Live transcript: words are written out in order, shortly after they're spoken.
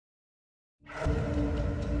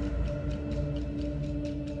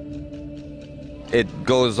it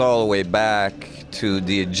goes all the way back to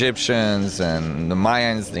the Egyptians and the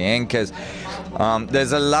Mayans, the Incas.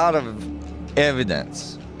 There's a lot of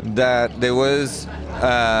evidence that there was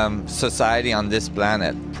society on this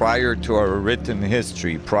planet prior to our written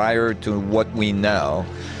history, prior to what we know,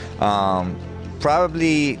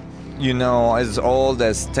 probably, you know, as old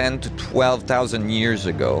as 10 to 12,000 years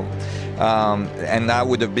ago, and that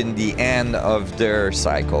would have been the end of their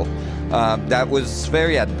cycle. That was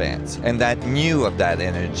very advanced, and that knew of that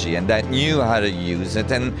energy, and that knew how to use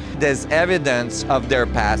it. And there's evidence of their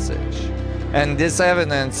passage, and this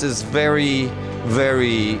evidence is very,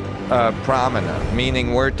 very prominent,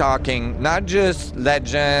 meaning we're talking not just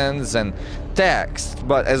legends and text,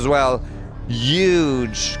 but as well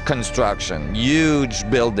huge construction, huge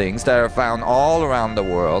buildings that are found all around the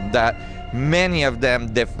world, that many of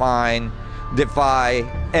them defy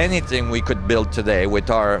anything we could build today with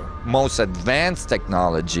our most advanced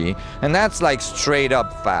technology. And that's like straight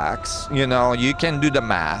up facts, you know, you can do the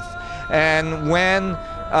math. And when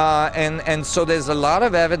and so there's a lot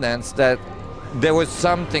of evidence that there was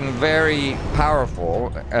something very powerful,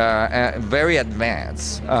 very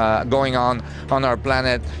advanced going on our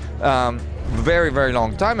planet very, very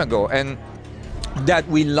long time ago, and that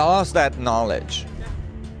we lost that knowledge.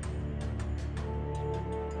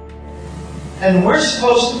 And we're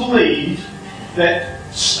supposed to believe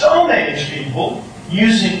that Stone Age people,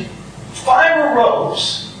 using fiber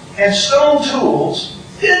ropes and stone tools,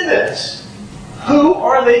 did this. Who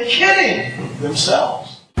are they kidding themselves?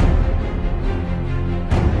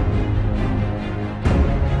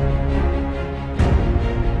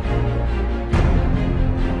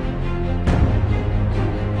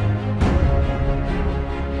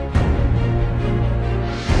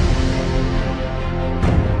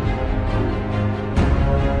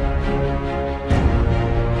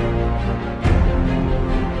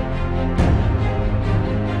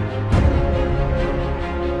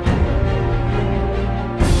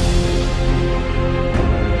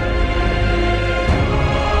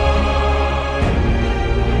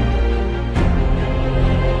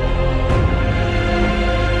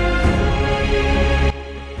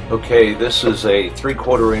 Okay, this is a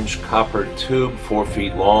 3/4 inch copper tube, 4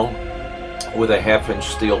 feet long, with a 1/2 inch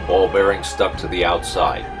steel ball bearing stuck to the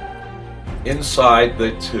outside. Inside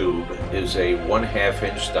the tube is a 1/2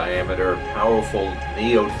 inch diameter powerful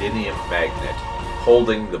neodymium magnet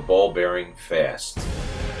holding the ball bearing fast.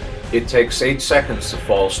 It takes 8 seconds to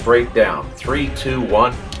fall straight down. 3, 2,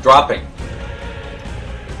 1, dropping.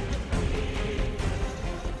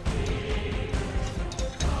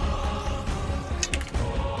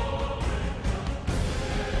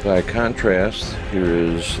 By contrast, here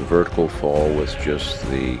is the vertical fall with just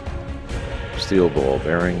the steel ball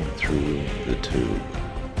bearing through the tube.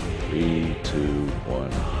 3, 2, 1,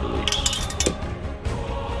 release.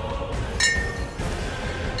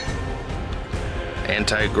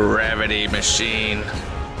 Anti-gravity machine.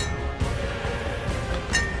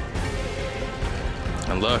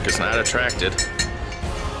 And look, it's not attracted.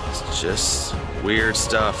 It's just weird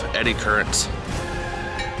stuff. Eddy currents.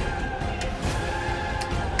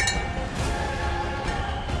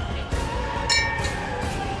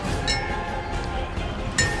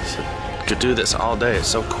 Could do this all day. It's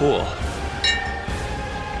so cool.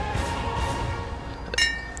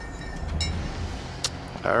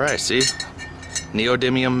 Alright, see?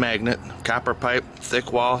 Neodymium magnet, copper pipe,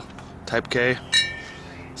 thick wall, type K.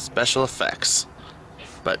 Special effects.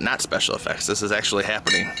 But not special effects. This is actually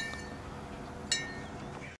happening.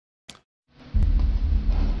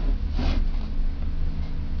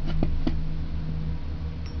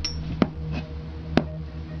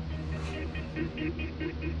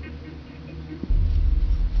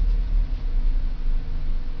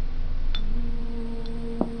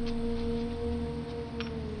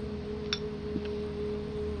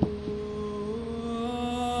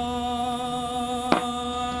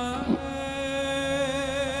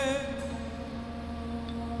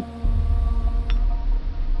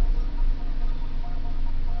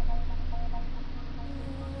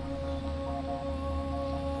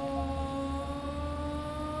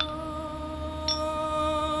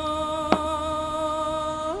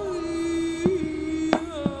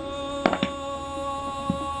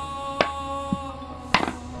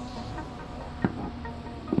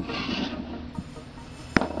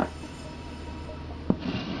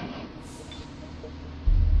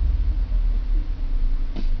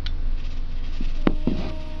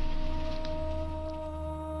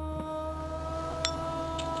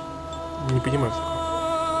 Не понимаю.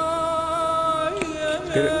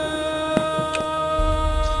 Теперь...